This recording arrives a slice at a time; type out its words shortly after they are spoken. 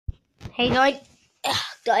Hey guys,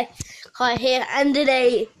 Kai here, and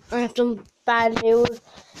today I have some bad news.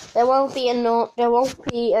 There won't be a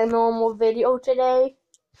normal video today.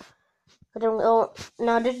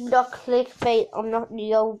 Now this is not clickbait. I'm not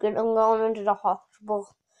joking. I'm going into the hospital.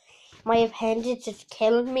 My appendix is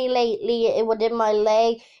killing me lately. It was in my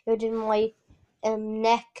leg. It was in my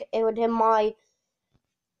neck. It was in my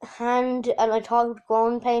hand, and I thought it was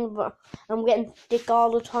growing pain, but I'm getting sick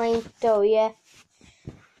all the time. So yeah.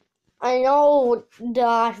 I know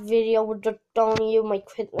that video was just only you might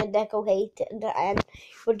quit my decorated, and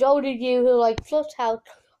for those of you who like Plus House,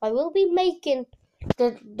 I will be making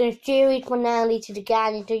the series finale to the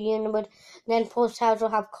Guardians of the Universe. Then Plus House will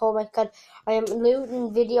have comics, because I am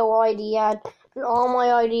looting video ideas, and all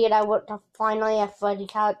my ideas I want to finally have for the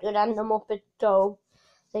characters and the Muppet Show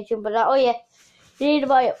section. But oh yeah, you need to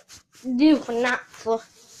buy new FNAF for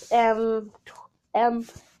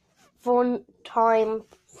fun time.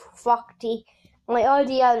 Foxy. My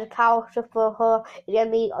idea of the character for her is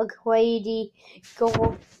gonna be a crazy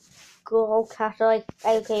girl cat.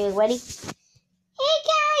 Okay, ready? Hey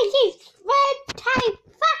guys, it's red time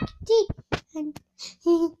Foxy. And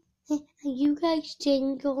are you guys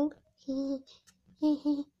single?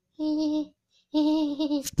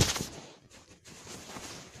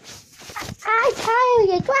 I tell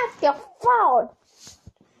you, grab your phone.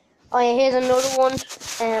 Oh yeah, here's another one.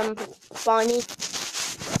 Bonnie.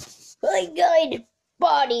 My God,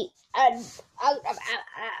 body, and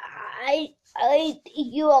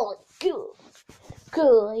you all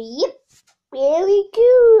cool, yep, very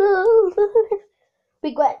cool.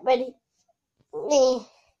 We got ready,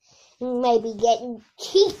 maybe getting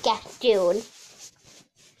Chica soon,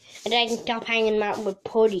 and I can stop hanging out with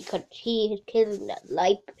Puddy because he is killing that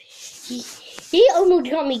life. He almost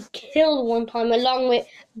got me killed one time along with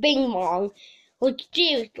Bing Bong. Well,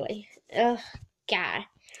 seriously, God.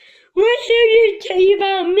 What should you tell you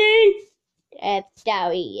about me?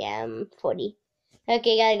 Sorry, Puddy.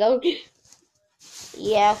 Okay, gotta go.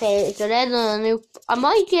 Yeah, okay, so there's a new. I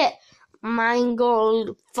might get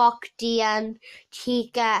Mangold, Foxy, and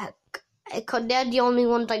Chica, because they're the only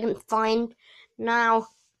ones I can find now.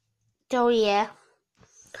 So yeah,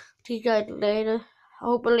 see you guys later.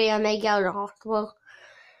 Hopefully I make it out of the hospital.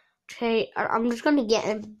 Okay, I'm just gonna get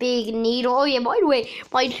a big needle. Oh yeah, by the way,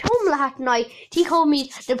 my chum last night, he told me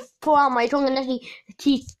to put on my tongue, and then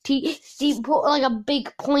he put like a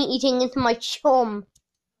big pointy thing into my chum.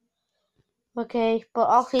 Okay, but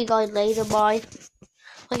I'll see you guys later. Bye.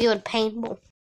 Like it was painful.